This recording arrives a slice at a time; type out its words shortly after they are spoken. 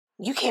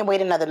You can't wait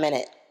another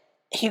minute.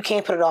 You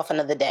can't put it off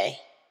another day.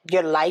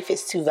 Your life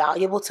is too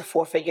valuable to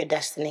forfeit your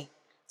destiny.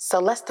 So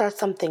let's start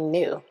something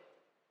new.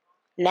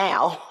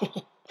 Now.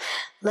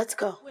 Let's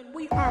go. When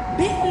we are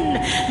bitten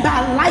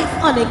by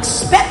life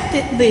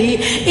unexpectedly,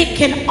 it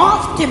can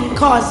often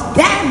cause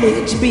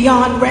damage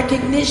beyond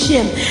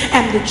recognition.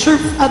 And the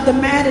truth of the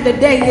matter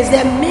today is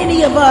that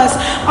many of us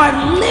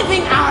are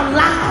living our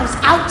lives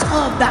out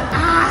of the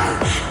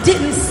I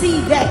didn't see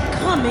that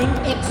coming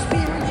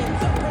experience.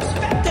 The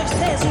perspective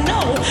says no.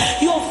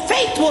 Your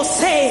faith will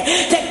say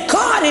that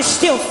God is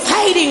still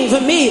fighting for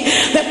me.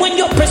 That when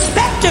your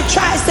perspective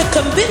tries to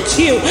convince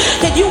you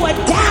that you are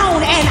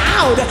down and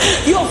out,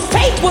 your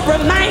faith will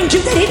remind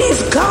you that it is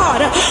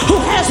God who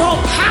has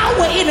all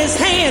power in his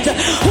hands,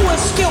 who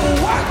is still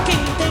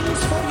working things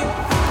for you.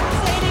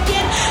 Say it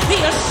again. The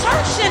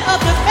assertion of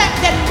the fact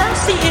that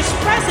mercy is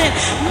present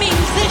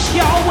means this,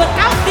 y'all.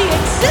 Without the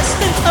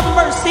existence of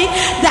mercy,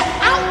 the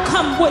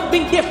outcome would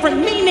be different.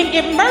 Meaning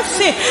if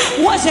mercy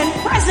wasn't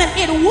present,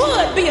 it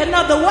would be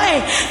another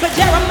way. But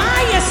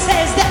Jeremiah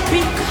says that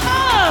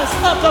because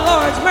of the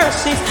Lord's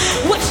mercies,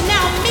 which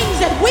now means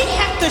that we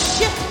have to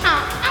shift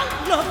our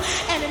outlook,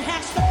 and it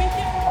has to be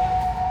different.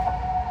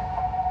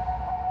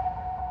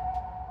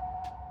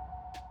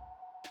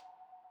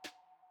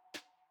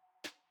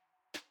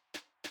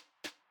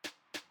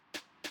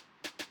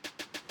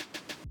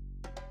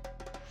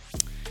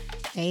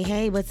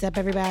 Hey, what's up,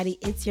 everybody?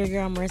 It's your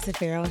girl, Marissa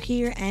Farrell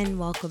here, and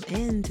welcome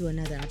into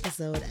another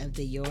episode of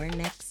the Your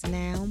Next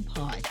Now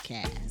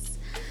podcast.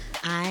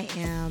 I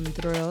am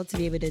thrilled to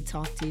be able to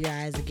talk to you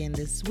guys again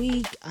this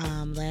week.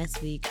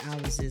 Last week, I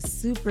was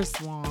just super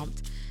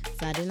swamped,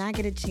 so I did not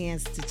get a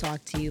chance to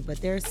talk to you, but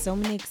there are so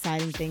many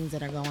exciting things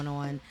that are going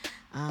on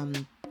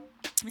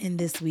in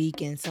this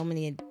week, and so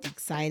many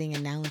exciting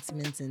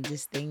announcements and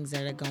just things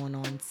that are going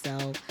on.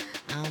 So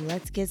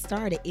let's get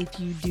started. If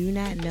you do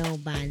not know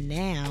by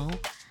now,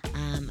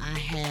 I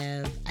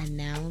have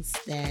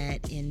announced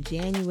that in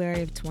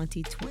January of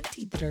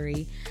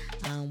 2023,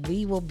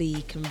 we will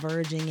be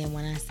converging. And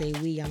when I say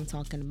we, I'm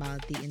talking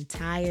about the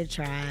entire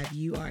tribe.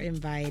 You are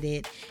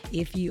invited.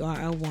 If you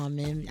are a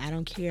woman, I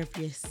don't care if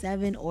you're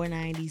 7 or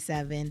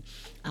 97,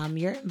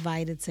 you're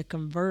invited to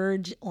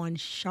converge on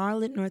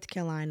Charlotte, North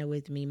Carolina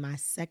with me, my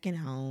second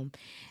home.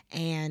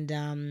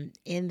 And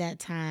in that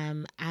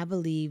time, I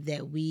believe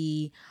that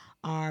we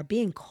are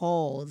being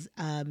called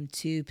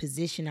to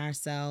position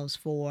ourselves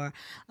for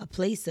a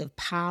place of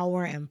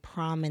power and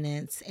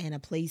prominence and a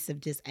place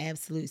of just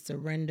absolute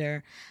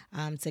surrender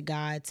to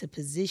God, to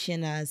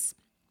position us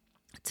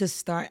to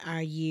start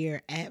our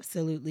year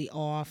absolutely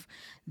off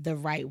the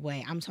right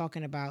way. I'm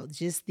talking about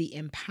just the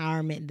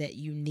empowerment that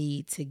you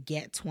need to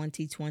get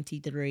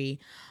 2023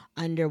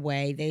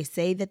 underway. They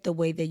say that the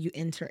way that you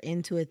enter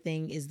into a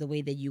thing is the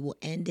way that you will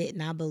end it.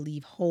 And I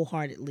believe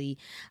wholeheartedly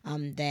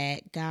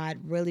that God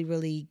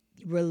really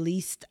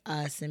released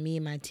us and me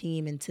and my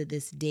team into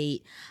this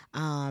date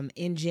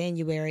in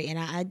January. And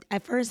I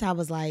at first I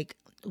was like,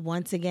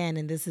 once again,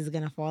 and this is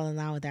going to fall in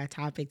line with our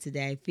topic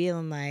today,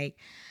 feeling like,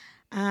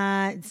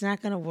 it's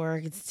not going to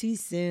work. It's too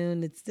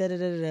soon. It's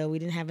da-da-da-da. We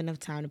didn't have enough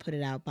time to put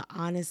it out. But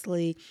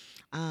honestly,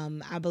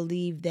 I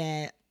believe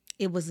that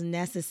it was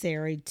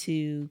necessary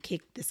to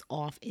kick this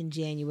off in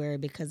January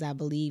because I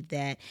believe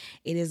that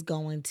it is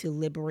going to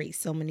liberate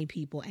so many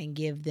people and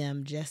give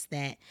them just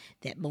that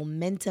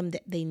momentum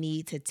that they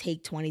need to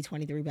take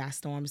 2023 by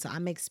storm. So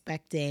I'm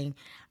expecting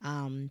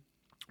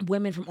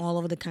women from all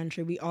over the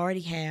country. We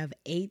already have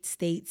 8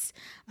 states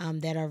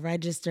that are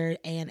registered,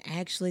 and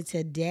actually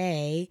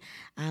today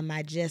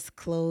I just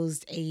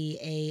closed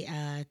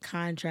a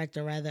contract,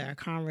 or rather a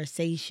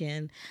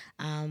conversation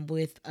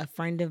with a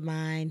friend of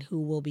mine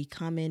who will be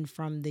coming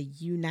from the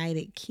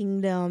United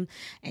Kingdom,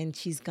 and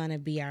she's going to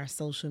be our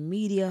social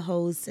media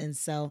host. And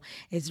so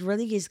it's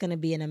really just going to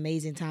be an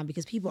amazing time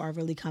because people are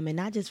really coming,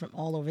 not just from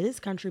all over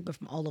this country, but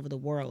from all over the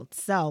world.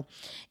 So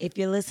if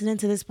you're listening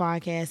to this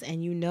podcast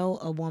and you know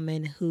a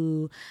woman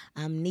who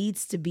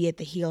needs to be at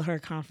the Heal Her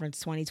Conference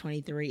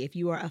 2023. If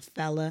you are a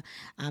fella,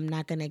 I'm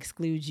not going to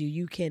exclude you.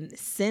 You can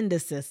send a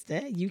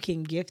sister. You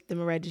can gift them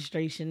a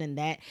registration, and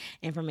that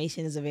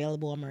information is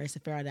available on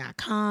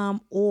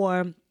marissafarrell.com.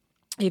 Or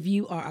if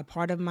you are a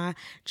part of my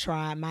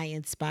tribe, my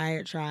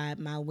inspired tribe,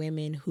 my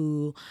women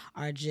who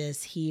are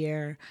just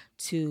here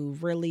to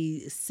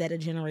really set a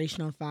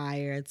generational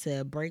fire,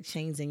 to break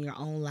chains in your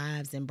own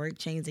lives and break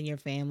chains in your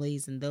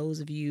families, and those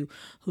of you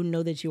who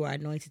know that you are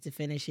anointed to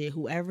finish it,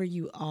 whoever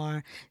you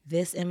are,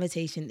 this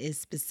invitation is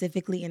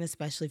specifically and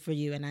especially for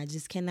you. And I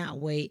just cannot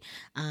wait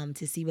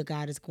to see what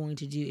God is going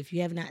to do. If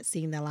you have not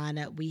seen the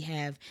lineup, we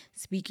have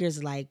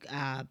speakers like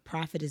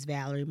Prophetess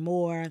Valerie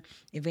Moore,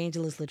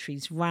 Evangelist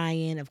Latrice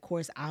Ryan. Of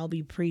course, I'll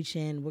be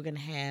preaching. We're going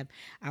to have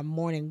our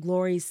morning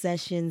glory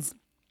sessions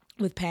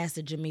with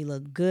Pastor Jamila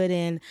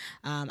Gooden.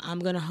 I'm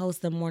going to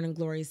host the Morning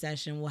Glory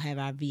session. We'll have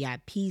our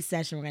VIP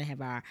session. We're going to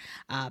have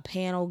our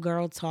panel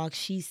Girl Talk.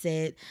 She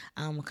said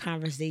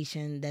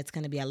conversation that's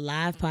going to be a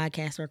live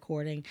podcast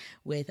recording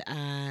with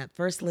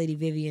First Lady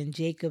Vivian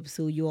Jacobs,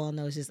 who you all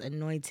know is just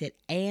anointed,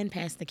 and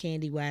Pastor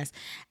Candy West.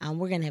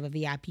 We're going to have a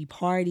VIP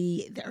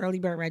party. The early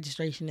bird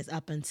registration is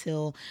up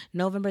until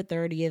November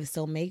 30th,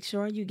 so make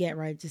sure you get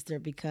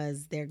registered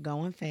because they're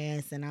going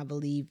fast, and I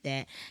believe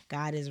that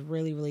God is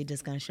really, really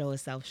just going to show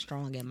himself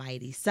strong and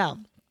mighty. So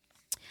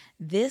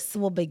this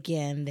will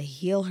begin the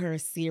Heal Her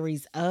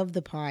series of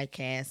the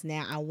podcast.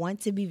 Now, I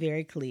want to be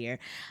very clear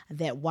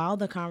that while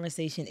the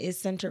conversation is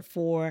centered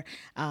for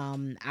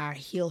our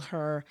Heal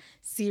Her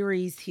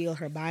series, Heal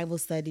Her Bible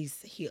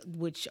studies,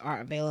 which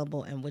are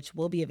available and which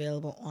will be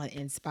available on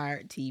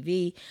Inspired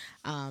TV,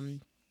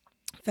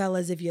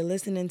 fellas, if you're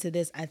listening to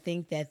this, I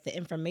think that the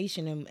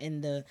information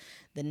and the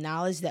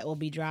knowledge that will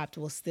be dropped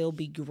will still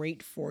be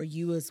great for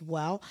you as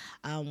well.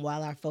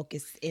 While our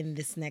focus in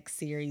this next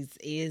series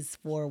is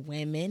for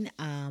women,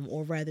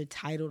 or rather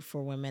titled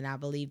for women, I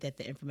believe that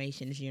the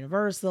information is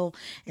universal.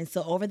 And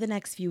so over the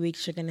next few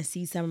weeks, you're going to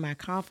see some of my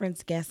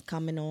conference guests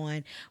coming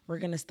on. We're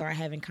going to start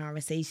having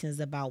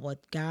conversations about what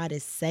God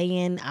is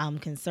saying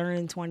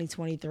concerning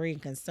 2023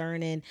 and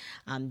concerning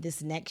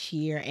this next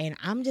year. And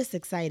I'm just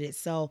excited.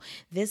 So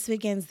this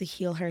begins the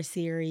Heal Her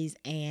series,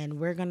 and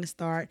we're going to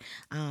start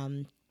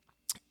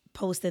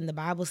posting the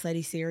Bible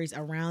study series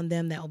around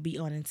them that will be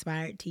on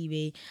Inspired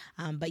TV.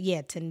 But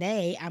yeah,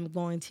 today I'm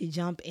going to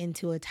jump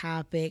into a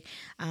topic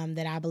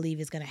that I believe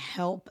is going to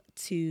help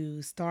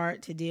to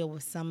start to deal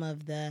with some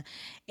of the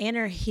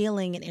inner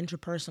healing and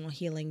interpersonal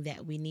healing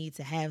that we need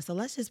to have. So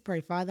let's just pray.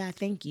 Father, I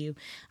thank you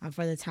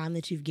for the time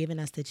that you've given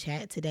us to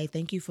chat today.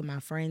 Thank you for my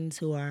friends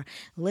who are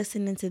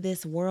listening to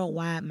this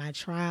worldwide, my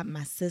tribe,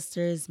 my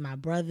sisters, my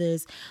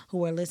brothers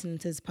who are listening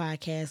to this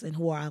podcast and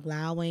who are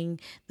allowing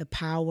the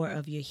power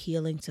of your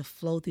healing to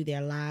flow through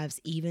their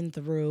lives, even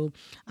through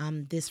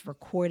this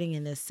recording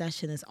and this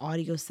session, this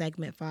audio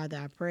segment. Father,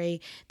 I pray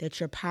that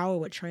your power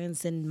would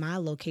transcend my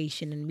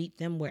location and meet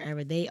them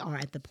wherever they are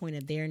at the point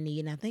of their need.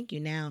 And I thank you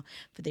now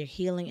for their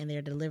healing and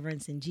their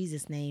deliverance. In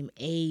Jesus' name,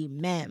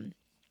 amen.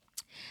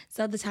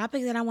 So the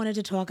topic that I wanted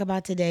to talk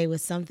about today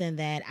was something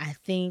that I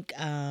think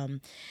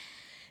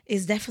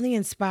is definitely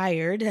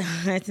inspired.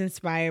 It's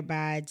inspired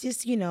by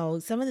just,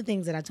 some of the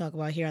things that I talk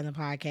about here on the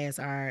podcast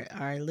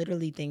are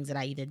literally things that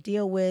I either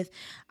deal with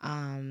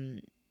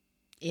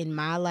in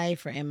my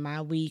life or in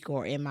my week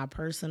or in my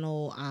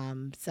personal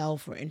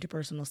self or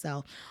interpersonal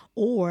self,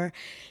 or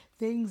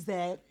things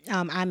that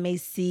I may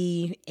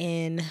see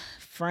in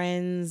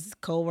friends,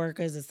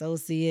 coworkers,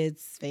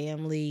 associates,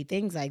 family,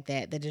 things like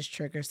that just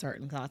trigger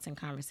certain thoughts and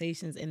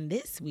conversations. And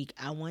this week,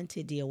 I want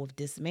to deal with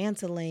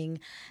dismantling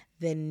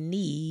the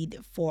need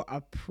for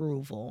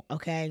approval,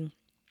 okay?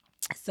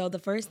 So the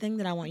first thing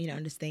that I want you to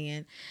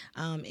understand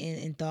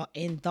in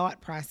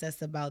thought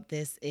process about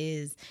this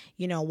is,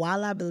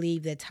 while I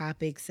believe the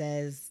topic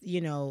says,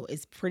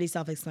 it's pretty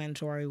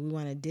self-explanatory, we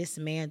want to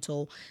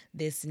dismantle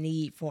this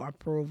need for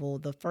approval.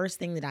 The first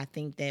thing that I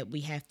think that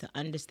we have to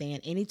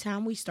understand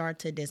anytime we start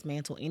to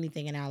dismantle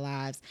anything in our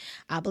lives,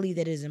 I believe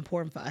that it is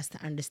important for us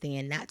to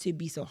understand not to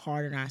be so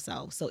hard on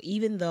ourselves. So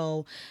even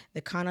though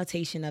the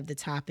connotation of the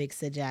topic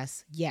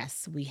suggests,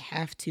 yes, we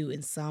have to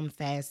in some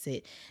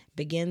facet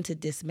begin to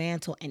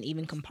dismantle and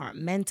even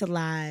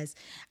compartmentalize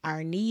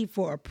our need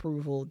for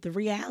approval, the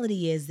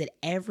reality is that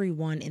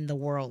everyone in the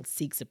world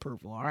seeks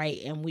approval, all right?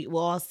 And we're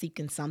all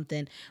seeking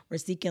something. We're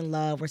seeking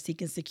love. We're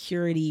seeking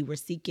security. We're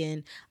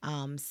seeking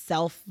love,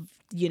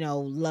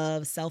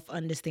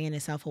 self-understanding,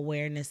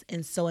 self-awareness.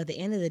 And so at the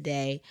end of the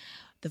day,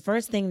 the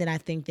first thing that I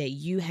think that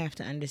you have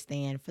to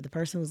understand for the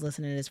person who's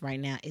listening to this right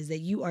now is that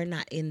you are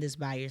not in this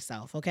by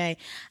yourself, okay?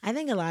 I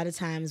think a lot of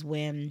times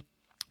when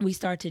we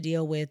start to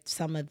deal with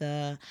some of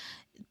the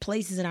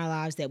places in our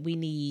lives that we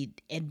need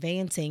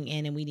advancing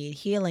in and we need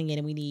healing in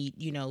and we need,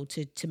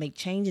 to make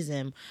changes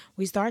in,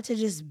 we start to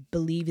just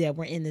believe that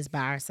we're in this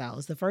by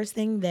ourselves. The first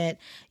thing that,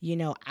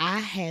 I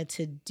had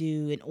to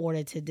do in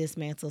order to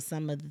dismantle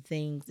some of the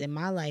things in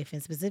my life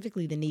and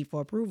specifically the need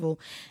for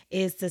approval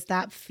is to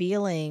stop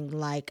feeling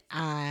like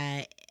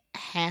I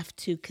have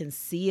to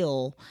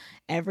conceal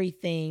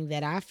everything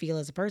that I feel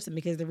as a person,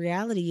 because the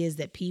reality is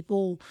that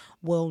people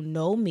will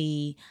know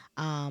me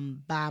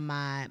by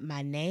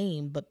my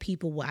name, but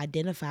people will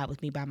identify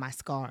with me by my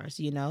scars,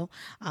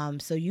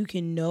 so you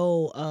can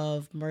know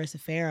of Marissa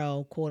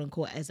Farrow, quote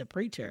unquote, as a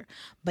preacher,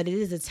 but it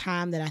is a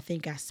time that I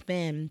think I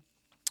spend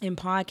in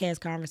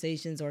podcast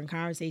conversations or in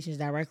conversations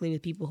directly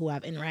with people who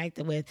I've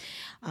interacted with,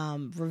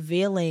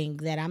 revealing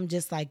that I'm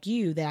just like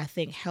you, that I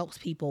think helps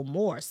people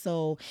more.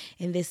 So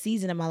in this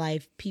season of my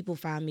life, people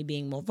find me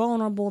being more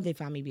vulnerable. They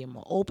find me being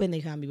more open.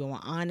 They find me being more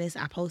honest.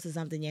 I posted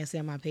something yesterday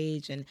on my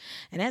page, and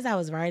as I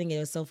was writing it, it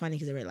was so funny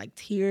because there were like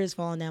tears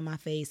falling down my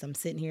face. I'm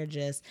sitting here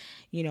just,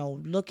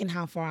 looking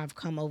how far I've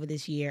come over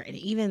this year. And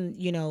even,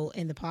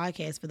 in the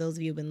podcast, for those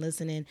of you who've been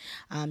listening,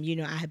 I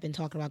have been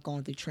talking about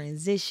going through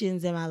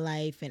transitions in my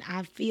life, and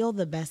I feel feel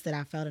the best that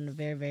I felt in a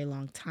very, very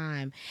long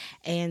time.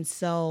 And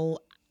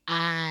so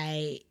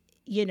I,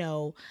 you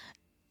know,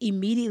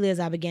 immediately as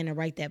I began to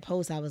write that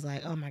post, I was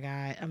like, oh my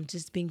God, I'm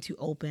just being too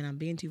open. I'm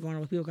being too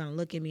vulnerable. People are going to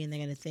look at me and they're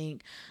going to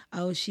think,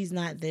 oh, she's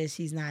not this,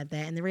 she's not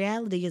that. And the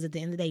reality is, at the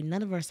end of the day,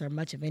 none of us are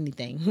much of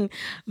anything.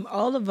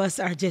 All of us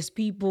are just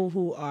people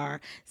who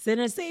are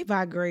sinners saved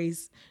by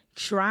grace,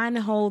 trying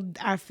to hold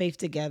our faith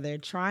together,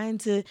 trying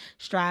to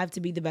strive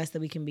to be the best that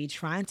we can be,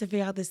 trying to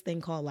figure out this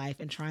thing called life,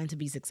 and trying to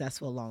be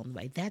successful along the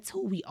way. That's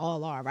who we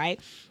all are,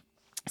 right?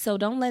 So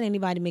don't let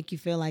anybody make you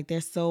feel like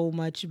they're so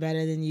much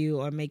better than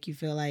you, or make you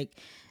feel like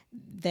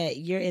that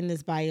you're in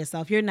this by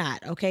yourself. You're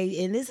not,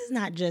 okay? And this is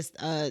not just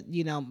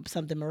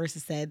something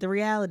Marissa said. The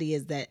reality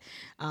is that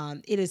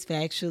it is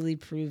factually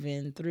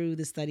proven through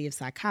the study of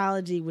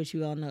psychology, which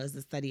you all know is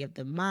the study of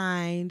the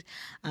mind,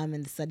 and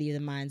the study of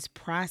the mind's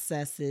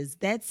processes,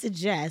 that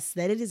suggests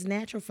that it is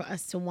natural for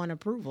us to want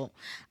approval.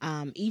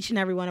 Each and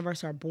every one of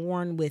us are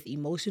born with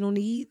emotional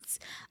needs.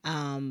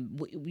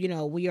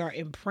 We are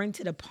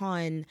imprinted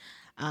upon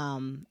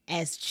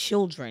as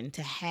children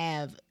to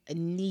have a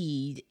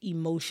need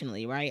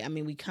emotionally, right? I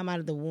mean, we come out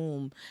of the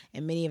womb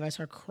and many of us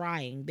are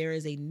crying. There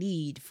is a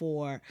need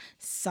for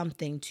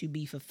something to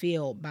be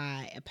fulfilled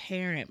by a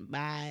parent,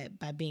 by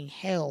being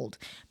held,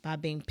 by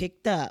being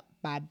picked up,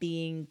 by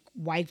being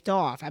wiped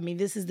off. I mean,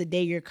 this is the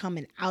day you're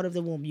coming out of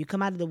the womb. You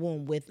come out of the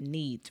womb with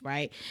needs,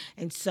 right?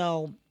 And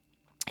so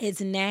it's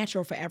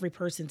natural for every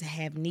person to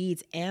have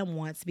needs and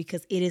wants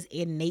because it is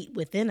innate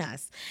within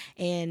us.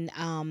 And,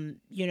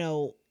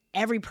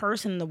 every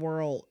person in the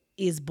world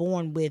is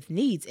born with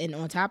needs. And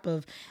on top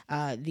of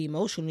the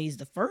emotional needs,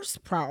 the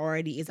first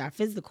priority is our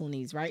physical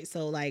needs, right?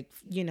 So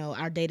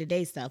our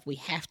day-to-day stuff, we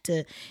have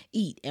to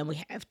eat and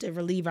we have to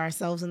relieve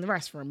ourselves in the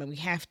restroom and we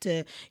have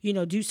to,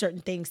 do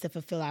certain things to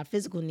fulfill our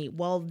physical need.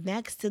 Well,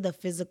 next to the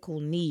physical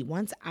need,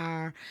 once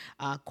our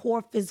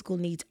core physical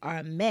needs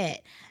are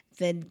met,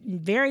 the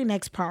very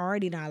next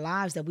priority in our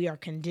lives that we are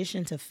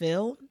conditioned to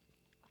fill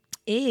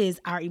is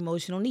our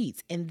emotional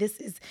needs. And this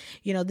is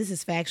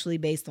factually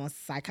based on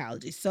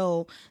psychology.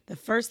 So the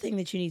first thing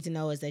that you need to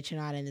know is that you're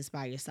not in this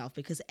by yourself,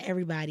 because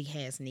everybody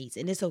has needs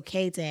and it's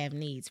okay to have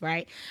needs,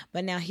 right?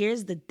 But now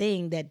here's the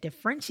thing that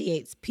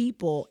differentiates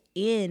people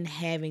in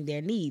having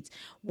their needs,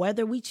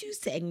 whether we choose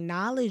to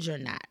acknowledge or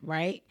not,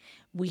 right?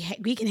 We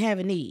can have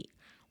a need.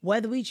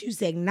 Whether we choose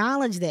to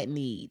acknowledge that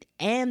need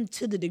and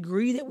to the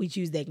degree that we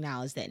choose to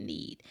acknowledge that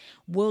need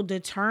will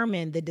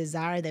determine the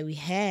desire that we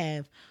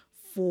have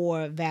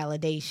for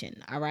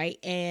validation. All right.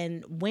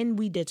 And when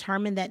we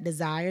determine that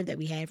desire that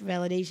we have for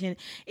validation,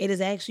 it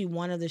is actually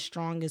one of the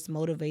strongest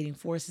motivating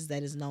forces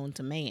that is known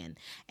to man.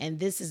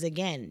 And this is,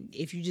 again,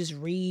 if you just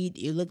read,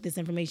 you look this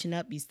information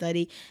up, you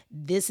study,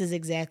 this is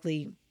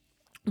exactly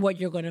what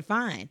you're going to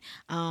find,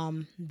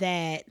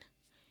 that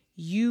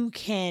you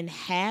can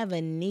have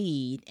a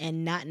need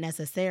and not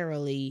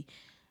necessarily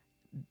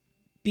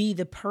be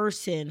the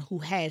person who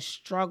has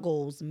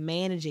struggles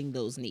managing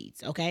those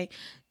needs. Okay.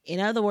 In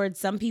other words,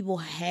 some people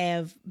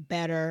have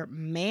better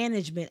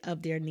management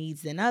of their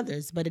needs than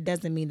others, but it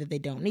doesn't mean that they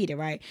don't need it,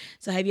 right?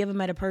 So have you ever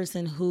met a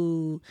person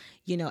who,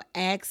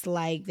 acts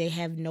like they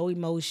have no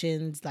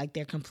emotions, like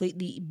they're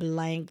completely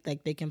blank,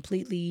 like they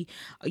completely,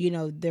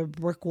 they're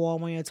brick wall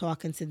when you're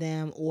talking to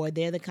them, or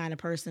they're the kind of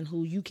person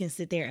who you can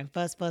sit there and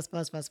fuss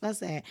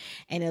at,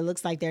 and it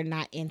looks like they're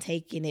not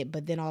intaking it,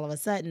 but then all of a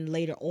sudden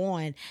later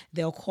on,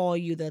 they'll call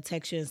you, they'll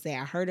text you and say,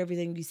 I heard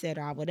everything you said,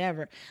 or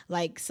whatever.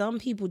 Like, some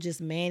people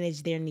just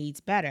manage their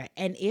needs better.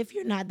 And if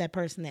you're not that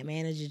person that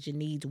manages your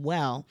needs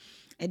well,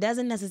 it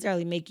doesn't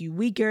necessarily make you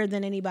weaker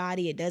than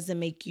anybody. It doesn't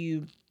make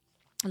you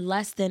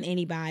less than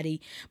anybody.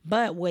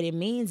 But what it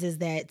means is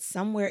that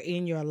somewhere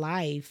in your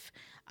life,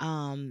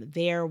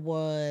 there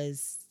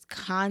was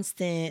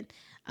constant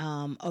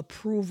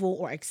approval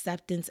or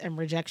acceptance and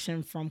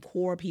rejection from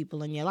core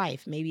people in your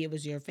life. Maybe it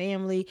was your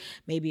family,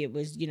 maybe it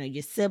was,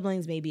 your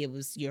siblings, maybe it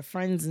was your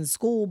friends in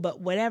school, but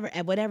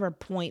at whatever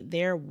point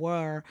there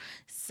were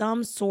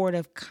some sort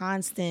of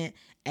constant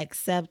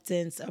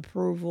acceptance,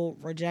 approval,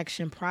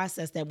 rejection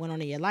process that went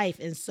on in your life.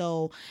 And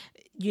so,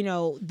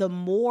 the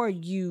more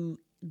you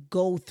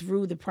go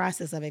through the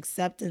process of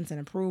acceptance and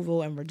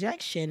approval and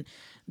rejection,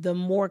 the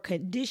more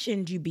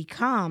conditioned you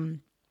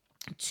become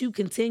to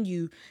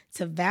continue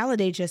to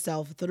validate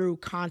yourself through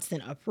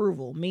constant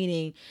approval,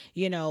 meaning,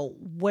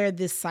 where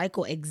this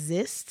cycle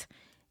exists,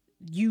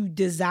 you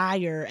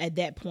desire at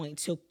that point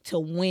to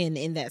win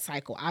in that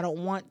cycle. I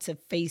don't want to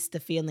face the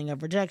feeling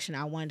of rejection.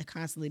 I want to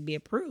constantly be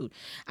approved.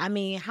 I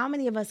mean, how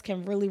many of us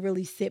can really,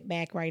 really sit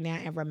back right now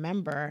and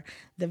remember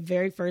the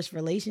very first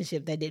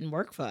relationship that didn't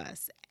work for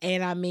us?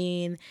 And I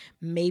mean,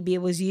 maybe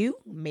it was you,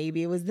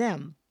 maybe it was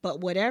them. But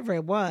whatever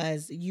it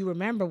was, you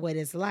remember what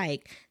it's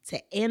like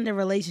to end a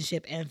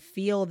relationship and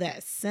feel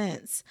that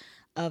sense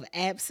of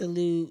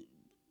absolute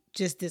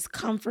just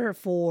discomfort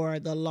for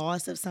the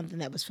loss of something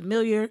that was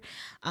familiar,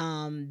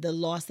 the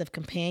loss of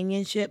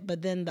companionship.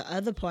 But then the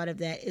other part of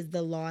that is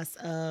the loss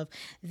of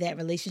that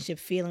relationship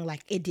feeling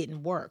like it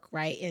didn't work,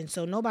 right? And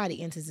so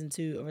nobody enters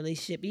into a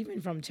relationship,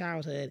 even from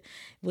childhood,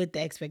 with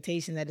the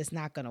expectation that it's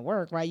not going to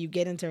work, right? You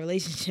get into a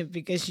relationship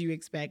because you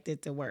expect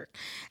it to work.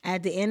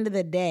 At the end of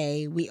the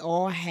day, we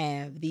all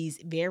have these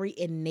very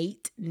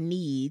innate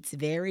needs,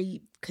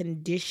 very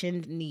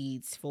conditioned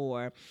needs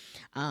for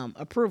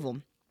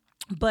approval.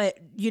 But,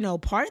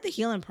 part of the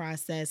healing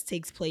process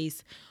takes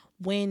place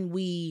when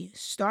we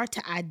start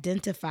to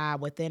identify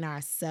within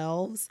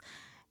ourselves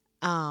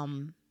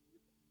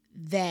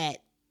that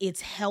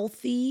it's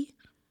healthy.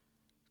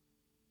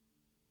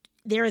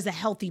 There is a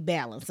healthy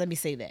balance. Let me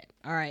say that.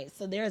 All right.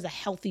 So there is a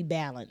healthy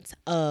balance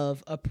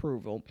of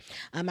approval.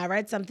 I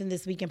read something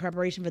this week in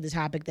preparation for the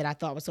topic that I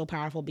thought was so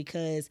powerful,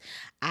 because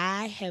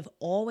I have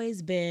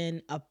always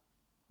been a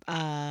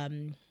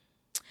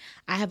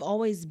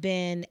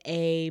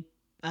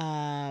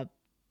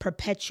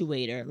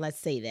perpetuator, let's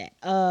say that,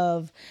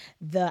 of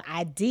the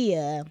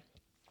idea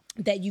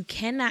that you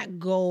cannot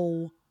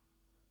go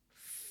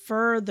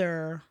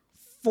further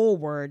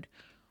forward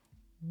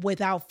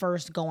without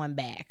first going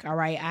back. All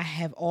right. I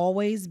have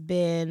always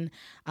been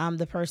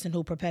the person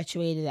who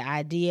perpetuated the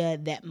idea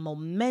that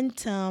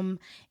momentum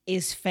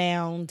is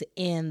found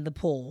in the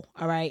pull.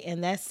 All right.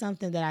 And that's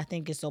something that I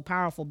think is so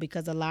powerful,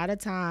 because a lot of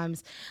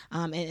times,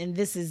 and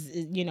this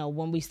is,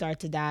 when we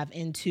start to dive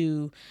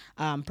into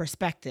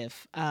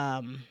perspective,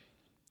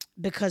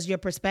 because your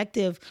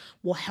perspective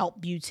will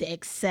help you to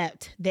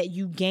accept that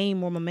you gain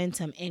more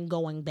momentum in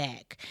going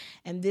back.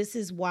 And this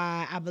is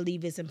why I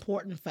believe it's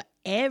important for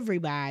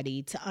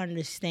everybody to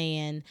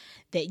understand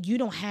that you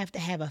don't have to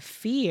have a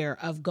fear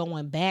of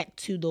going back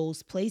to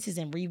those places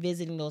and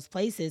revisiting those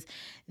places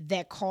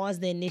that cause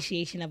the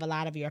initiation of a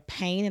lot of your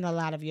pain and a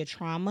lot of your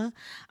trauma.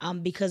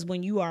 Because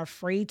when you are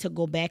afraid to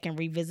go back and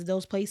revisit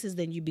those places,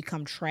 then you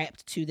become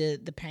trapped to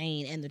the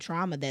pain and the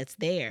trauma that's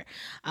there.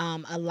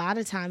 A lot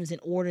of times, in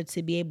order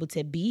to be able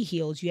to be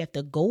healed, you have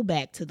to go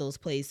back to those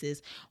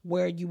places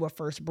where you were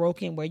first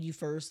broken, where you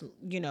first,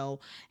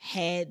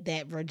 had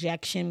that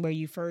rejection, where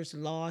you first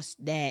lost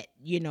that,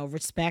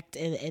 respect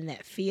and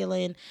that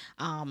feeling.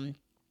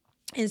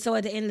 And so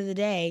at the end of the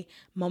day,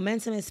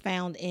 momentum is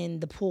found in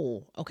the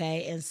pull,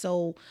 okay? And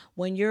so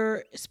when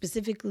you're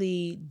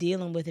specifically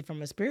dealing with it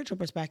from a spiritual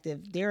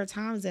perspective, there are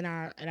times in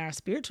our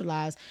spiritual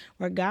lives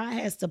where God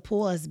has to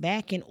pull us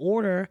back in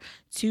order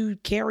to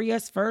carry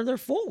us further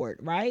forward,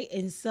 right?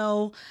 And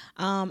so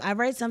I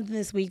read something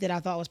this week that I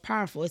thought was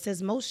powerful. It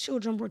says most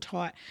children were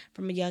taught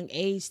from a young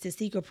age to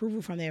seek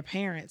approval from their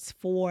parents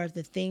for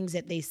the things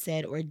that they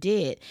said or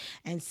did.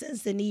 And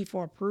since the need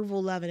for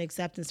approval, love, and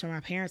acceptance from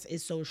our parents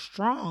is so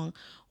strong,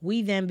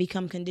 we then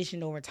become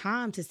conditioned over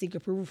time to seek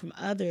approval from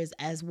others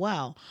as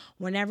well.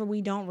 Whenever we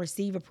don't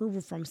receive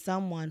approval from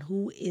someone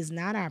who is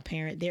not our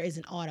parent, there is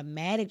an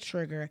automatic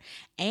trigger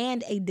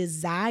and a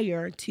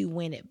desire to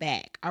win it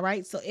back. All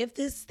right. So if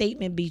this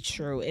statement be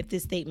true, if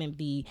this statement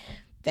be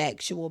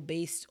factual,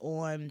 based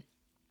on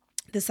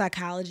the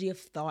psychology of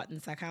thought and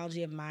the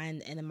psychology of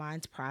mind and the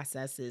mind's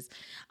processes,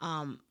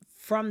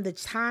 from the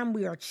time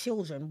we are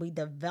children, we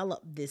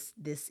develop this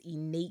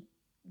innate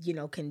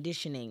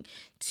conditioning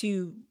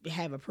to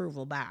have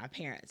approval by our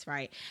parents,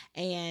 right?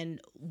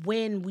 And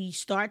when we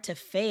start to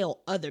fail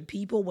other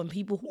people, when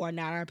people who are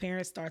not our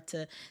parents start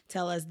to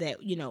tell us that,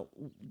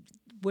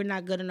 we're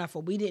not good enough,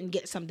 or we didn't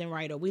get something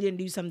right, or we didn't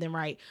do something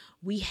right,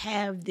 we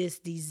have this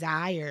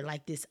desire,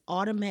 like this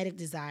automatic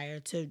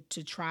desire to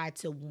try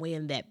to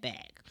win that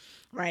back,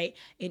 right?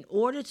 In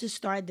order to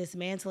start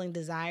dismantling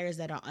desires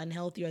that are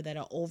unhealthy or that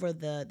are over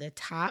the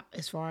top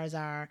as far as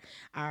our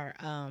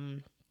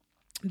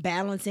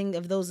balancing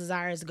of those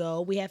desires go,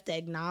 we have to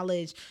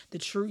acknowledge the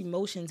true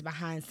emotions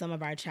behind some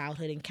of our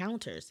childhood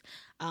encounters.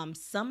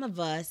 Some of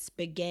us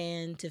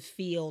began to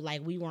feel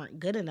like we weren't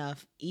good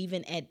enough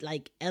even at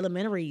like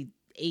elementary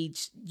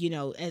age,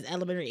 as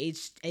elementary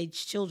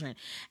age children.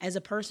 As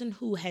a person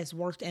who has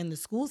worked in the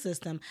school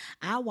system,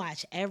 I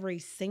watch every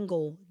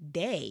single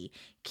day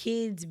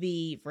kids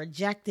be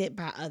rejected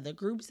by other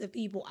groups of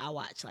people. I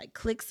watch like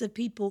cliques of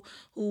people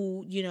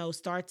who,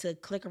 start to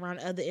click around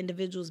other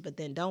individuals, but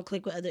then don't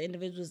click with other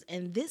individuals.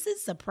 And this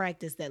is a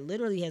practice that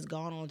literally has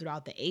gone on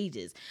throughout the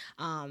ages.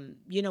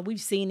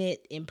 We've seen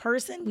it in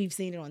person. We've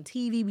seen it on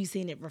TV. We've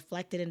seen it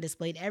reflected and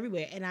displayed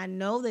everywhere. And I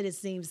know that it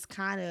seems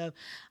kind of,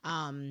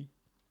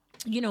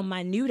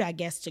 minute, I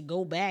guess, to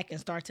go back and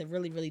start to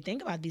really, really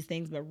think about these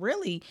things. But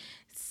really,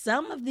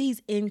 some of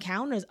these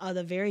encounters are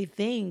the very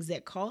things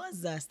that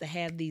cause us to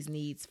have these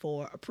needs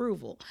for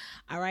approval.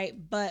 All right.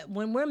 But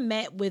when we're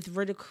met with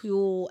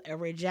ridicule or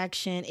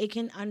rejection, it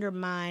can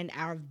undermine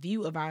our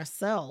view of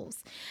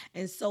ourselves.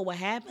 And so what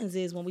happens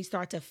is when we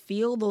start to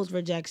feel those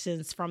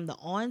rejections from the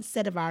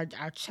onset of our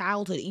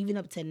childhood, even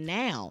up to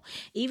now,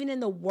 even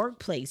in the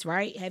workplace,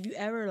 right? Have you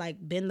ever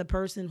been the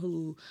person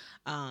who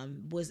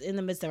was in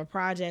the midst of a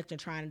project work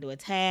or trying to do a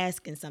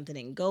task and something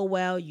didn't go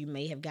well. You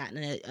may have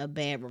gotten a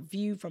bad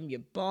review from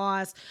your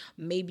boss.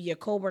 Maybe your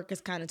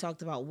coworkers kind of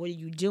talked about, what are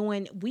you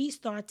doing? We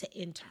start to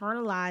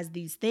internalize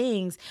these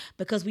things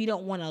because we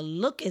don't want to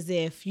look as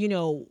if,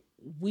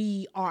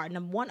 we are,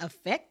 number one,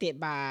 affected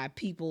by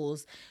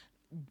people's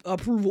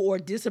approval or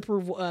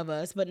disapproval of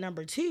us. But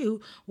number two,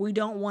 we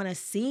don't want to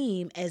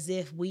seem as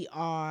if we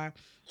are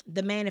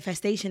the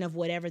manifestation of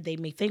whatever they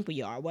may think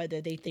we are, whether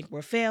they think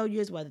we're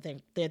failures, whether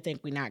they think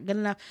we're not good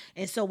enough.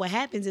 And so what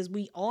happens is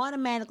we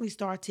automatically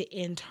start to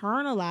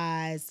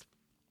internalize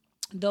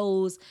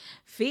those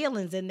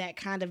feelings and that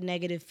kind of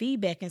negative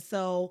feedback. And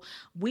so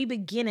we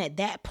begin at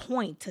that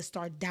point to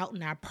start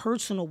doubting our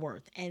personal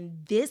worth.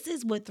 And this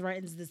is what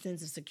threatens the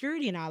sense of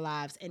security in our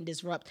lives and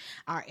disrupt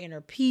our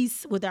inner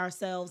peace with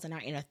ourselves and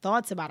our inner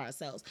thoughts about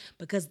ourselves.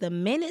 Because the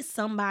minute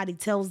somebody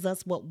tells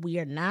us what we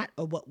are not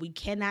or what we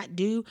cannot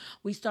do,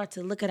 we start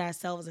to look at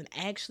ourselves and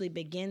actually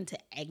begin to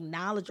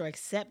acknowledge or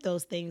accept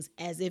those things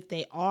as if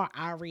they are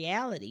our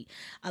reality.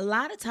 A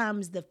lot of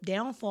times the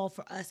downfall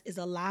for us is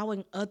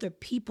allowing other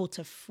people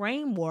to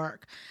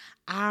framework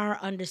our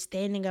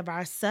understanding of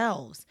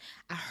ourselves.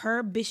 I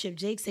heard Bishop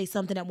Jake say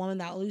something at Woman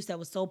Without Loose that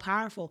was so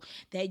powerful,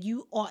 that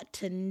you ought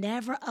to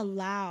never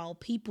allow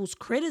people's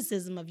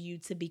criticism of you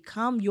to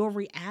become your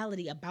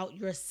reality about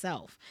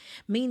yourself.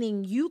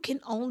 Meaning you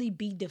can only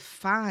be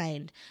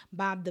defined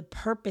by the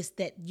purpose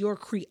that your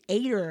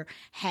creator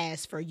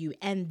has for you.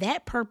 And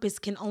that purpose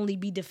can only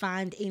be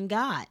defined in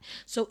God.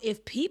 So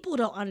if people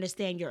don't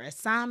understand your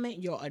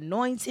assignment, your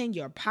anointing,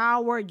 your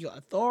power, your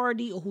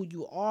authority, or who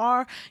you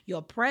are,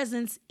 your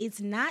presence,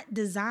 it's not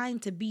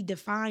designed to be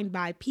defined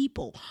by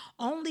people.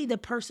 Only the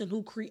person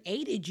who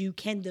created you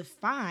can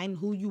define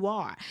who you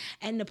are.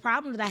 And the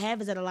problem that I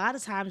have is that a lot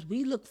of times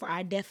we look for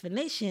our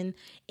definition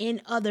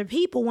in other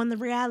people, when the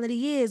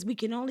reality is we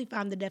can only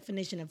find the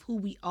definition of who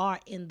we are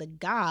in the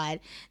God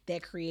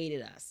that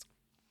created us.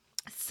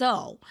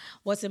 So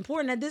what's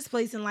important at this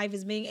place in life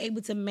is being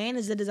able to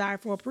manage the desire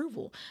for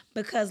approval,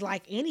 because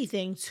like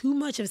anything, too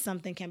much of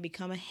something can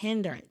become a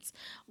hindrance.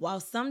 While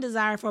some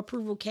desire for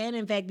approval can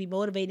in fact be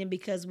motivating,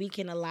 because we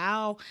can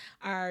allow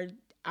our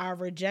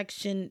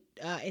rejection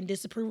and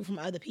disapproval from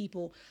other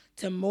people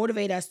to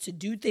motivate us to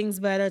do things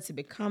better, to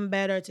become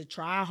better, to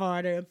try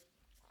harder,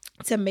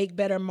 to make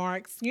better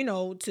marks,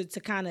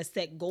 to kind of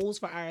set goals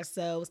for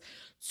ourselves.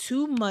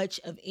 Too much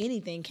of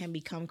anything can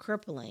become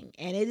crippling.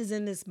 And it is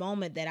in this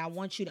moment that I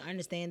want you to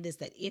understand this,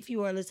 that if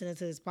you are listening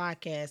to this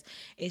podcast,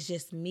 it's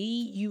just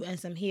me, you, and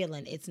some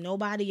healing. It's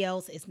nobody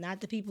else. It's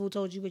not the people who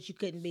told you what you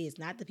couldn't be. It's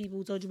not the people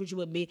who told you what you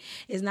wouldn't be.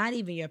 It's not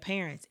even your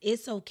parents.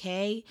 It's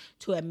okay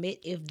to admit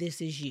if this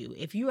is you.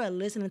 If you are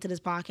listening to this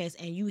podcast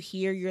and you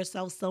hear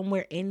yourself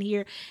somewhere in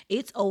here,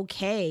 it's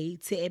okay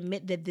to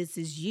admit that this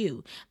is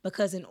you.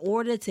 Because in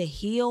order to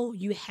heal,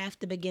 you have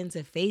to begin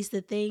to face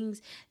the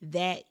things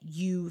that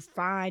you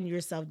find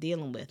yourself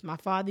dealing with. My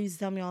father used to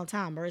tell me all the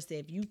time, Marissa,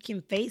 if you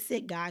can face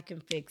it, God can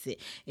fix it.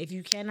 If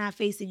you cannot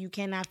face it, you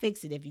cannot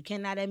fix it. If you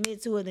cannot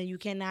admit to it, then you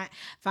cannot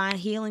find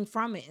healing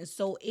from it. And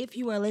so if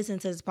you are listening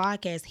to this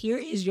podcast, here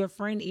is your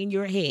friend in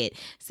your head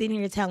sitting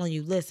here telling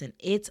you, listen,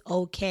 it's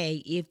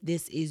okay if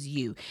this is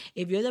you.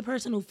 If you're the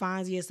person who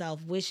finds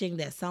yourself wishing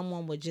that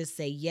someone would just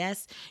say,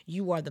 yes,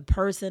 you are the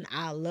person.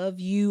 I love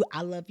you.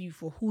 I love you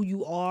for who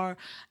you are.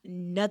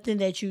 Nothing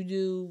that you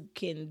do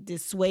can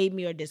dissuade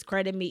me or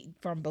discredit me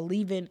from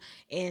believing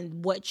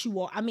in what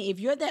you are. I mean, if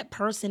you're that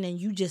person and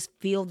you just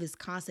feel this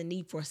constant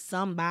need for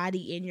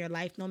somebody in your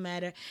life, no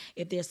matter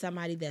if there's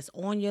somebody that's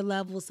on your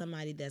level,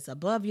 somebody that's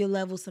above your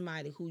level,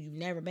 somebody who you've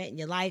never met in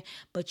your life,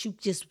 but you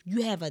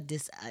have a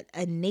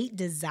innate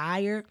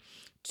desire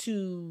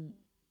to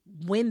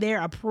win their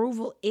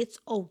approval, it's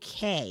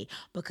okay,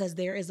 because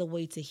there is a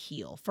way to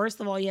heal. First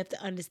of all, you have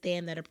to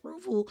understand that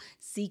approval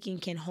seeking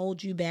can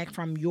hold you back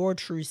from your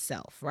true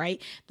self,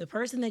 right? The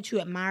person that you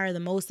admire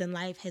the most in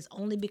life has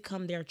only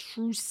become their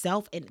true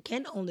self, and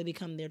can only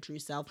become their true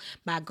self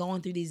by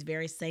going through these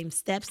very same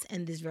steps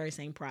and this very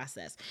same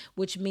process,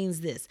 which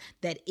means this,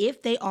 that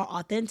if they are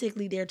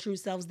authentically their true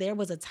selves, there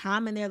was a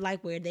time in their life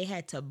where they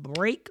had to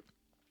break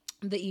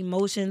the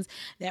emotions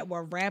that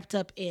were wrapped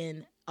up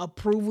in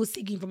approval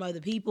seeking from other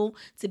people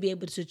to be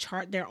able to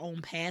chart their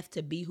own path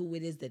to be who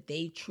it is that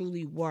they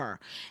truly were.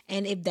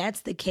 And if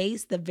that's the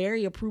case, the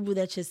very approval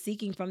that you're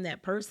seeking from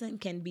that person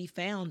can be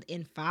found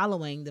in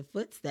following the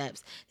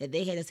footsteps that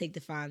they had to take to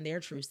find their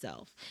true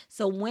self.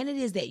 So when it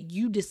is that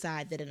you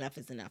decide that enough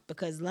is enough,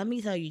 because let me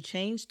tell you,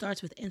 change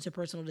starts with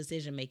interpersonal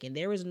decision making.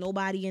 There is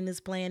nobody in this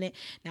planet,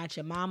 not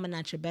your mama,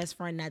 not your best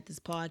friend, not this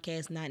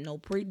podcast,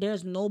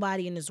 there's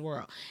nobody in this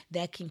world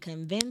that can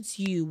convince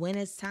you when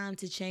it's time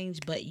to change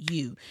but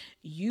you.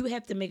 You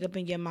have to make up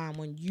in your mind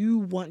when you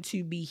want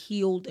to be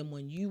healed and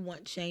when you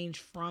want change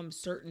from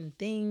certain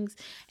things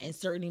and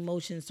certain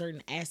emotions,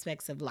 certain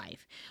aspects of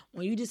life.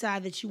 When you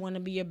decide that you want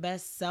to be your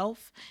best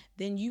self,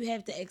 then you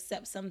have to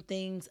accept some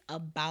things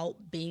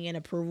about being an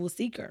approval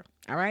seeker.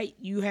 All right.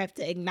 You have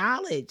to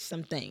acknowledge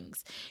some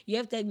things. You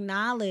have to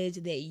acknowledge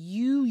that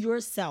you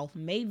yourself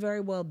may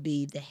very well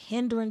be the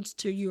hindrance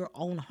to your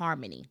own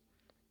harmony.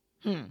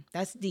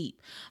 That's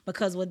deep.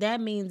 Because what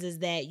that means is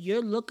that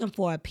you're looking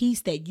for a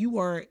piece that you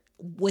are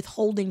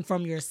withholding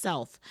from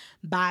yourself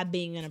by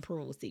being an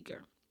approval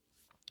seeker.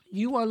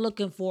 You are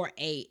looking for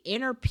a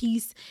inner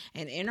peace,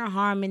 an inner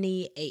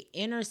harmony, a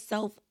inner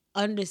self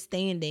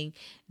understanding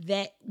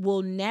that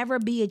will never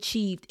be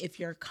achieved if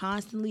you're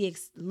constantly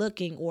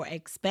looking or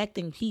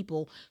expecting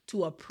people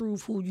to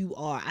approve who you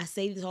are. I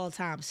say this all the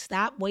time.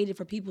 Stop waiting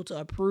for people to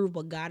approve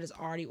what God has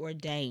already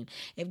ordained.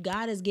 If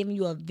God has given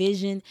you a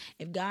vision,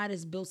 if God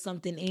has built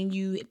something in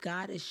you, if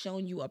God has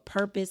shown you a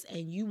purpose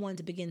and you want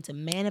to begin to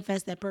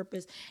manifest that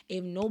purpose,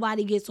 if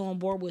nobody gets on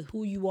board with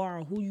who you are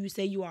or who you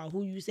say you are,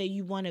 who you say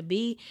you want to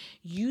be,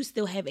 you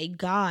still have a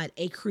God,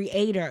 a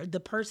creator, the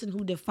person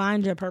who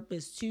defined your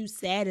purpose to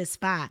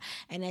satisfy.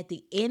 And at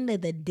the end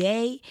of the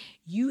day,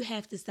 you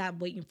have to stop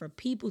waiting for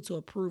people to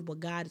approve what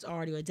God has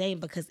already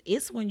ordained, because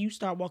it's when you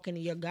start walking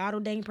in your God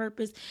ordained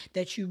purpose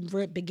that you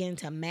begin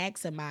to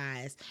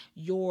maximize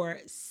your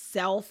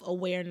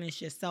self-awareness,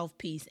 your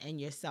self-peace,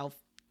 and your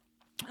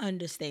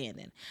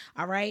self-understanding.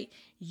 All right.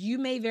 You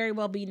may very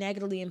well be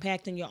negatively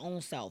impacting your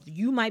own self.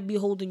 You might be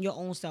holding your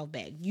own self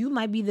back. You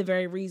might be the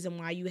very reason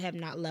why you have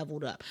not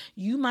leveled up.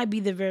 You might be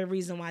the very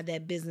reason why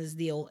that business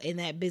deal and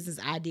that business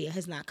idea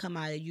has not come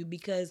out of you,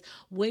 because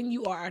when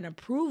you are an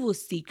approval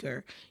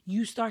seeker,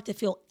 you start to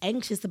feel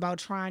anxious about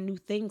trying new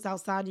things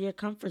outside of your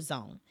comfort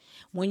zone.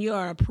 When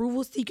you're an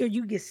approval seeker,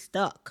 you get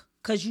stuck,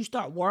 because you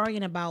start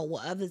worrying about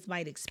what others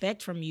might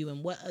expect from you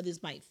and what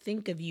others might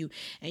think of you.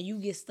 And you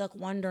get stuck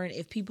wondering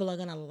if people are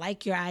going to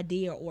like your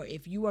idea or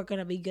if you are going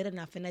to be good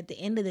enough. And at the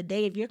end of the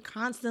day, if you're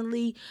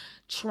constantly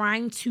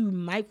trying to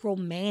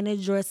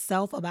micromanage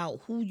yourself about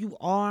who you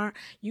are,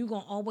 you're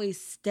going to always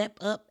step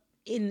up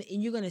and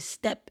you're going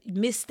to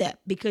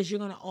misstep, because you're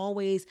going to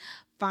always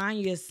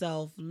find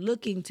yourself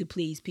looking to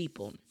please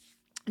people.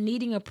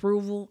 Needing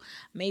approval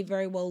may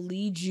very well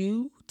lead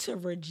you to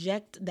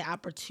reject the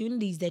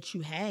opportunities that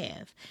you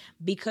have,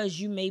 because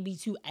you may be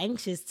too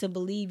anxious to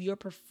believe your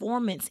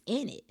performance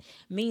in it.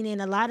 Meaning,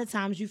 a lot of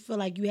times you feel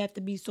like you have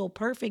to be so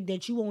perfect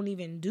that you won't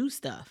even do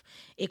stuff.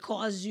 It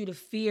causes you to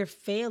fear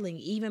failing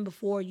even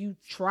before you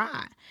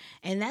try.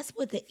 And that's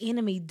what the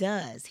enemy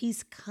does.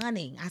 He's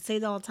cunning. I say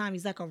that all the time.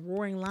 He's like a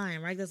roaring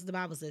lion, right? That's what the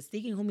Bible says.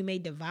 Seeking whom he may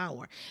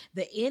devour.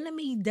 The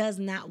enemy does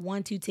not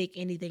want to take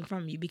anything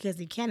from you, because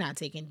he cannot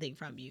take anything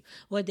from you.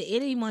 What the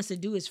enemy wants to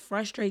do is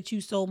frustrate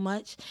you so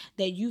much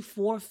that you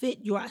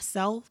forfeit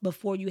yourself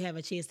before you have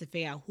a chance to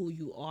figure out who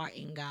you are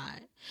in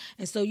God.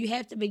 And so you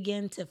have to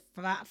begin to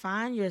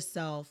find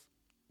yourself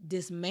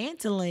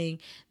dismantling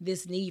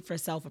this need for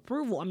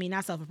self-approval. I mean,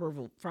 not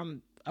self-approval,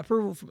 from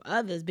approval from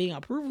others, being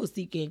approval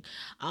seeking,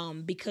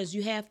 because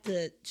you have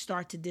to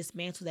start to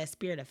dismantle that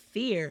spirit of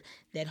fear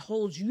that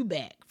holds you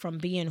back from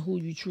being who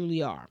you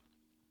truly are.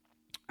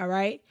 All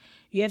right?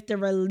 You have to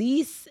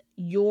release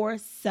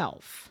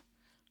yourself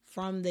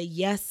from the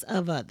yes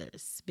of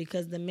others,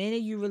 because the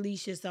minute you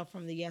release yourself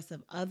from the yes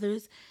of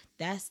others,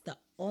 that's the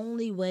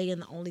only way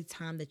and the only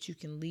time that you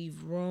can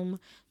leave room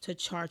to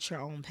chart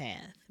your own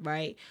path,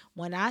 right?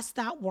 When I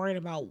stop worrying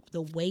about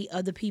the way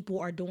other people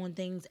are doing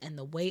things and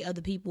the way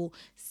other people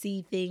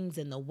see things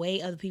and the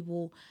way other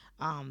people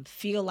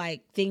feel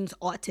like things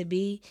ought to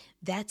be,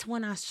 that's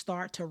when I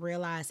start to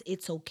realize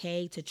it's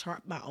okay to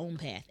chart my own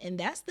path. And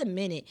that's the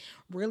minute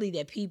really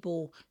that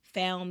people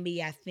found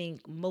me, I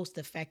think, most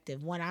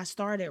effective, when I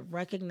started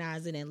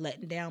recognizing and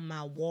letting down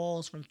my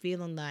walls from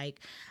feeling like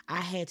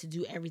I had to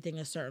do everything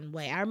a certain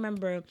way. I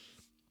remember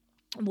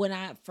when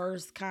I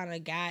first kind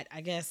of got,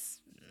 I guess,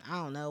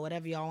 I don't know,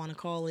 whatever y'all want to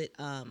call it,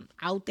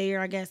 out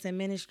there, I guess, in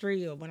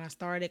ministry, or when I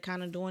started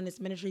kind of doing this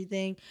ministry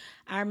thing,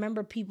 I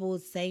remember people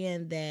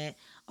saying that,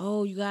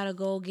 oh, you got to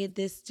go get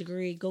this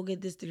degree, go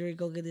get this degree,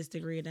 go get this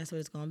degree, and that's what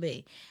it's going to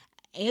be.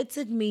 It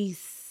took me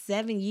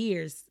 7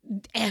 years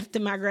after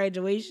my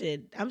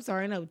graduation.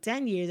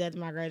 10 years after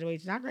my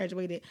graduation. I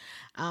graduated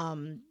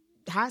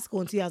high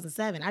school in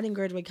 2007. I didn't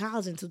graduate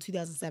college until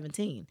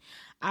 2017.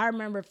 I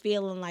remember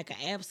feeling like an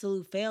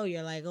absolute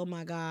failure, like, oh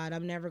my God,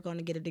 I'm never going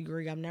to get a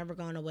degree. I'm never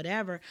going to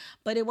whatever.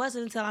 But it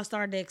wasn't until I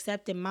started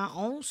accepting my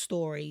own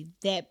story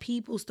that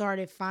people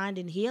started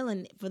finding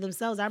healing for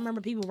themselves. I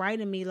remember people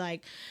writing me,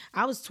 like,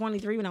 I was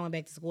 23 when I went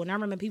back to school. And I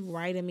remember people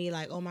writing me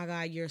like, oh my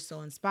God, you're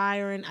so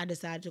inspiring. I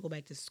decided to go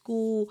back to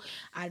school.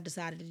 I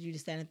decided to do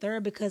this, that, and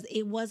third, because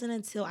it wasn't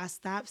until I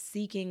stopped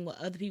seeking what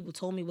other people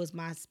told me was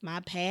my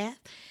path,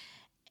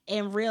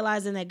 and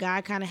realizing that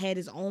God kind of had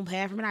his own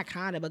path for me, not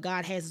kind of, but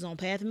God has his own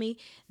path for me,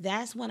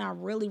 that's when I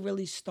really,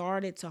 really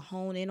started to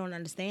hone in on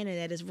understanding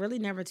that it's really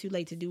never too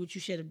late to do what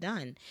you should have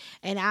done.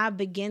 And I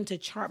began to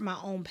chart my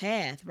own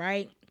path,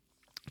 right?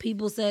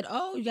 People said,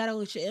 oh, you got to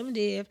go to your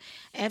MDiv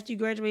after you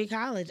graduate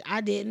college.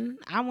 I didn't.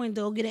 I went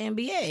to go get an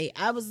MBA.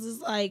 I was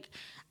just like,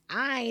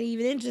 I ain't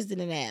even interested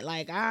in that.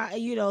 Like,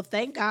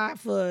 thank God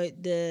for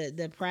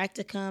the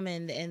practicum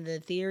and the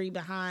theory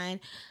behind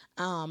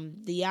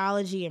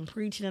theology and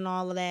preaching and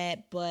all of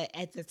that. But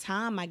at the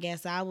time, I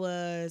guess I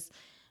was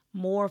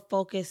more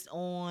focused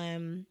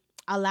on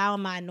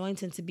allowing my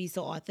anointing to be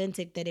so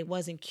authentic that it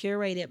wasn't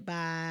curated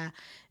by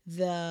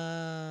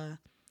the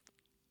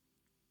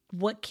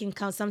what can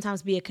come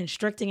sometimes be a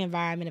constricting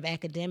environment of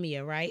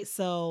academia, right?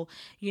 So,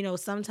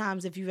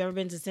 sometimes if you've ever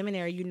been to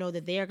seminary, you know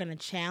that they are going to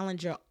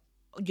challenge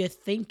your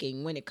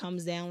thinking when it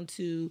comes down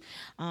to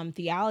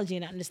theology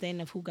and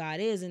understanding of who God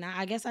is. And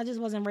I guess I just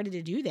wasn't ready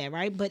to do that,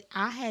 right? But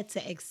I had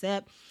to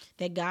accept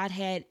that God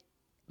had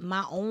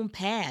my own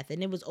path,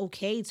 and it was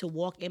okay to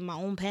walk in my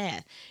own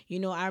path.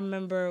 I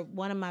remember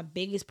one of my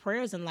biggest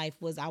prayers in life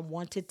was I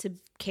wanted to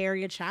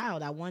carry a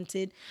child. I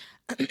wanted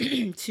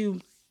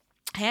to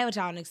have a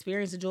child and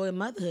experience the joy of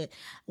motherhood.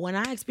 When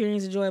I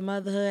experienced the joy of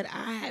motherhood,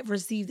 I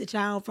received a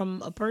child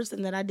from a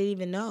person that I didn't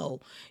even know.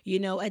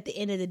 At the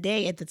end of the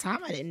day, at the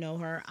time I didn't know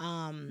her.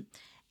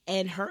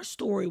 And her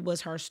story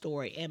was her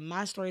story, and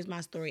my story is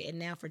my story. And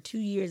now for 2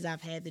 years,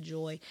 I've had the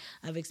joy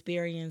of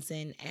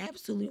experiencing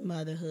absolute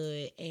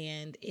motherhood,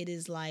 and it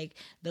is like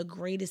the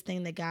greatest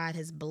thing that God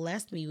has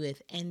blessed me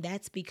with. And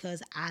that's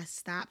because I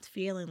stopped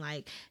feeling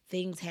like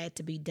things had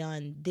to be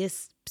done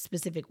this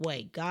specific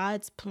way.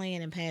 God's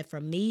plan and path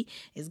for me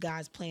is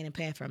God's plan and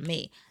path for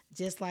me.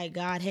 Just like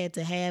God had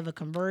to have a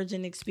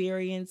conversion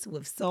experience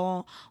with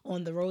Saul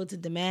on the road to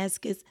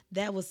Damascus,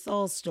 that was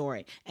Saul's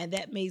story, and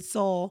that made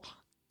Saul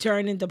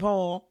turn into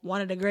Paul,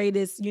 one of the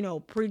greatest,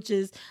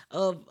 preachers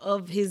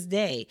of his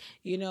day.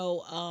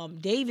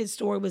 David's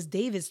story was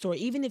David's story.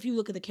 Even if you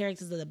look at the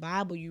characters of the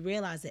Bible, you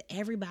realize that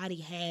everybody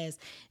has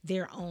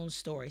their own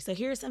story. So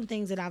here are some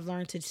things that I've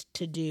learned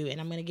to do, and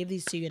I'm going to give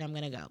these to you, and I'm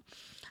going to go.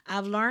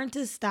 I've learned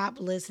to stop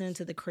listening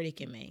to the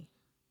critic in me.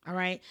 All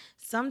right.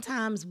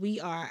 Sometimes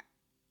we are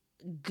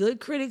good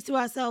critics to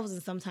ourselves,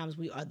 and sometimes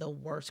we are the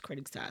worst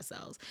critics to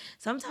ourselves.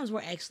 Sometimes we're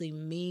actually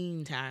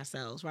mean to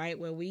ourselves, right?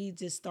 Where we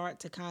just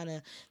start to kind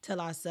of tell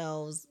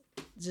ourselves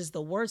just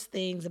the worst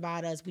things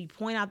about us. We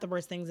point out the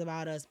worst things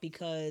about us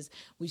because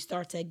we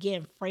start to,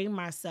 again, frame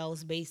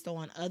ourselves based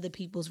on other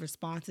people's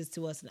responses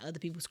to us and other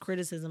people's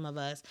criticism of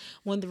us,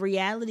 when the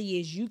reality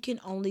is you can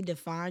only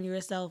define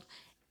yourself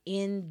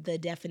in the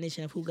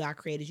definition of who God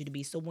created you to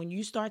be. So when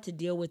you start to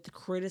deal with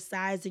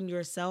criticizing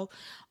yourself,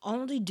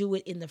 only do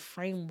it in the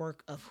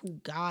framework of who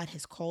God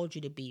has called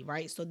you to be,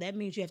 right? So that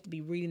means you have to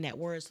be reading that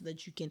word so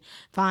that you can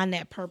find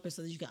that purpose,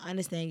 so that you can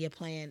understand your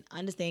plan,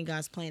 understand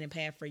God's plan and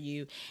path for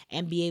you,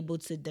 and be able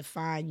to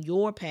define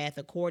your path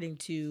according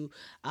to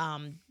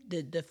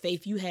the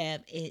faith you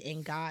have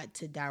in God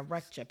to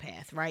direct your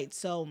path, right?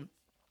 So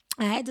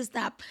I had to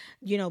stop,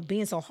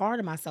 being so hard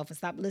on myself and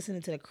stop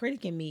listening to the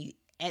critic in me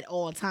at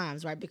all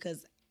times, right?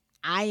 Because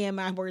I am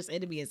my worst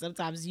enemy, and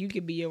sometimes you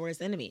can be your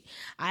worst enemy.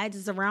 I had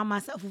to surround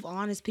myself with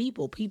honest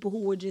people who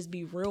would just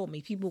be real with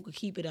me, people who could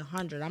keep it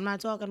 100. I'm not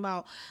talking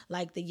about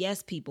like the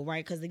yes people,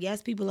 right? Because the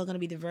yes people are going to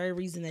be the very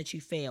reason that you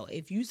fail.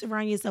 If you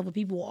surround yourself with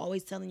people who are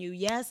always telling you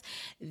yes,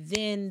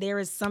 then there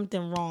is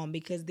something wrong,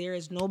 because there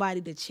is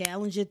nobody to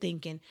challenge your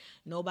thinking,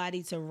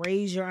 nobody to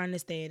raise your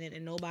understanding,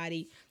 and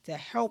nobody to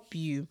help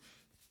you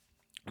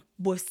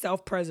with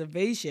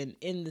self-preservation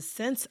in the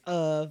sense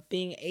of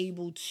being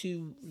able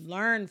to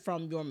learn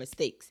from your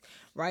mistakes,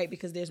 right?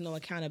 Because there's no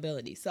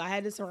accountability. So I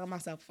had to surround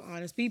myself with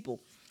honest people.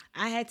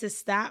 I had to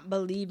stop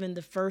believing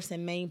the first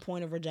and main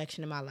point of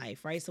rejection in my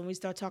life, right? So when we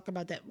start talking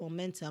about that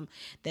momentum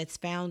that's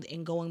found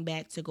in going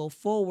back to go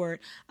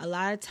forward, a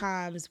lot of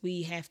times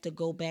we have to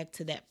go back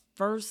to that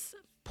first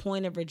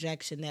point of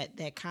rejection,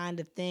 that kind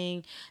of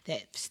thing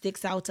that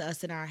sticks out to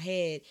us in our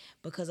head,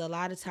 because a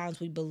lot of times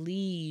we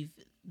believe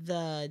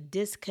the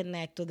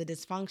disconnect or the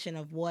dysfunction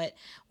of what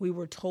we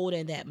were told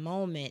in that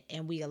moment,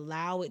 and we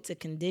allow it to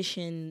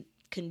conditionally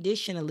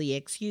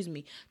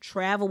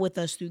travel with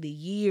us through the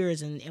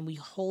years, and we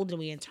hold it,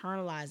 we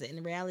internalize it. And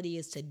the reality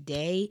is,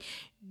 today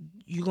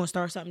you're going to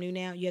start something new.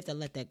 Now you have to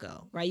let that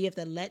go, right? You have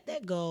to let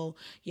that go.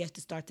 You have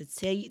to start to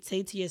say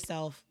to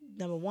yourself,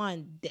 number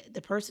one,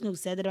 the person who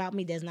said it about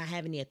me does not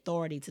have any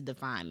authority to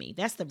define me.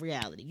 That's the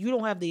reality. You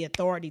don't have the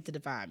authority to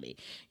define me.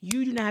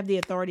 You do not have the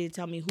authority to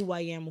tell me who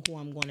I am or who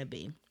I'm going to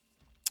be.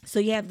 So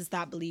you have to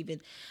stop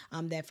believing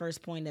that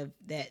first point of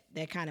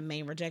that kind of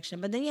main rejection.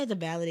 But then you have to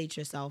validate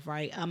yourself,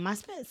 right? I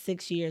spent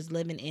 6 years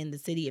living in the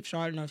city of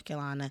Charlotte, North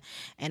Carolina,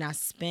 and I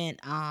spent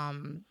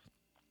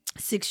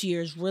 6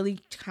 years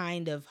really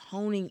kind of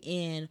honing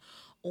in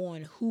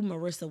on who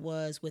Marissa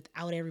was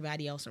without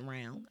everybody else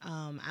around.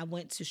 I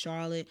went to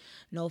Charlotte,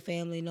 no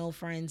family, no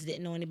friends,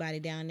 didn't know anybody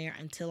down there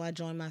until I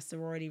joined my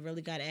sorority,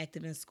 really got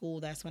active in school.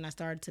 That's when I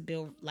started to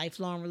build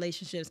lifelong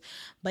relationships.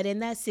 But in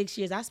that 6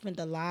 years, I spent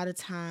a lot of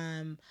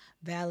time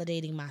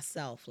validating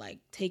myself, like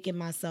taking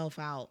myself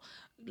out,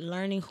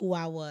 learning who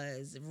I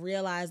was,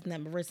 realizing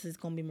that Marissa is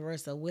going to be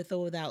Marissa with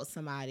or without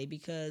somebody,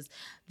 because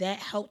that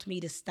helped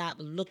me to stop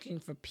looking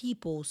for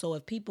people. So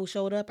if people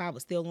showed up, I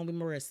was still going to be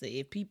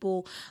Marissa. If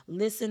people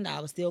listened,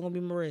 I was still going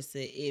to be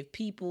Marissa. If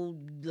people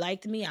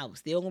liked me, I was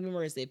still going to be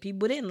Marissa. If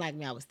people didn't like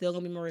me, I was still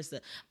going to be Marissa.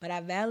 But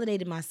I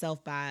validated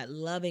myself by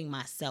loving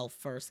myself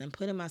first and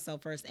putting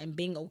myself first and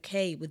being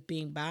okay with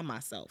being by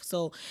myself.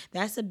 So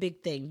that's a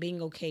big thing,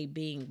 being okay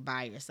being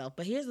by yourself.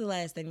 But here's the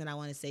last thing that I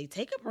want to say.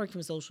 Take a break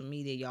from social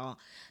media, y'all.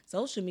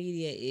 Social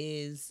media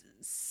is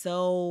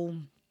so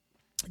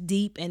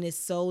deep and it's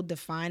so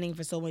defining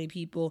for so many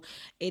people.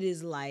 It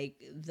is like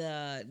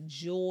the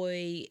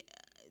joy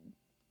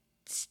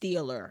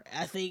stealer.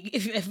 I think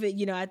if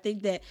it, I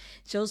think that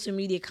social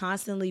media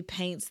constantly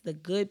paints the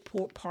good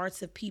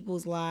parts of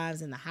people's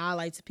lives and the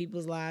highlights of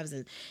people's lives,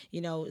 and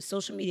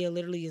social media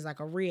literally is like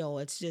a reel.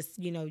 It's just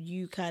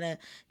you kind of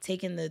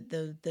taking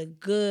the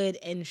good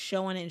and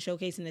showing it and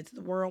showcasing it to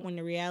the world, when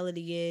the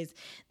reality is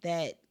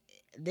that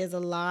there's a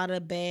lot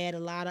of bad, a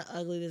lot of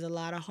ugly, there's a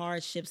lot of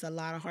hardships, a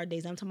lot of hard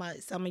days. I'm talking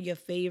about some of your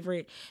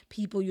favorite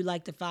people you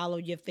like to follow,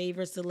 your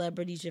favorite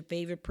celebrities, your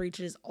favorite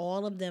preachers.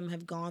 All of them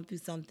have gone through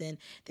something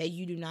that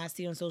you do not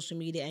see on social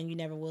media and you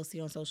never will see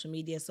on social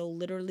media. So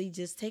literally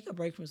just take a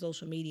break from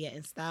social media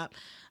and stop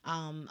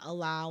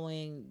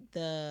allowing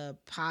the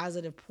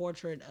positive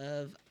portrait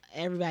of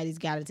everybody's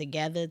got it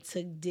together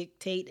to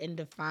dictate and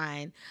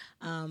define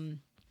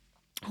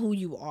who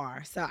you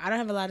are. So I don't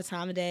have a lot of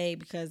time today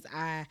because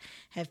I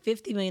have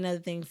 50 million other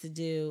things to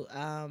do.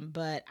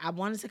 But I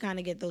wanted to kind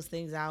of get those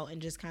things out and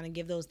just kind of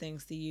give those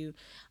things to you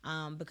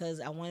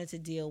because I wanted to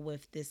deal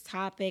with this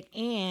topic,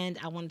 and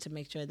I wanted to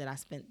make sure that I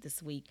spent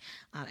this week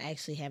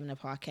actually having a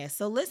podcast.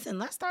 So listen,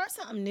 let's start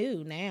something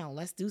new now.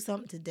 Let's do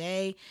something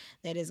today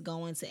that is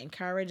going to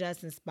encourage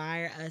us,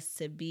 inspire us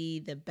to be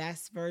the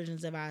best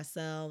versions of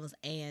ourselves,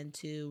 and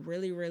to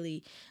really,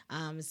 really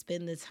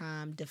spend the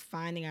time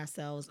defining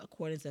ourselves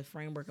according to the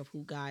framework of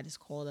who God has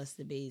called us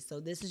to be.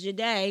 So this is your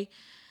day.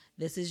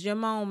 This is your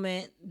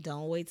moment.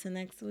 Don't wait till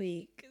next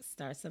week.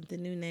 Start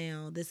something new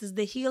now. This is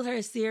the Heal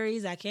Her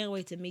series. I can't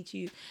wait to meet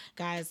you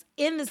guys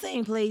in the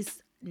same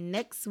place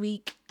next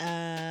week.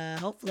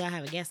 Hopefully I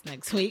have a guest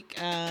next week.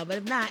 But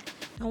if not,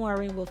 don't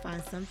worry. We'll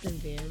find something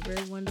very,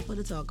 very wonderful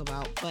to talk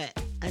about. But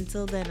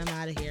until then, I'm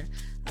out of here.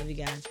 Love you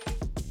guys.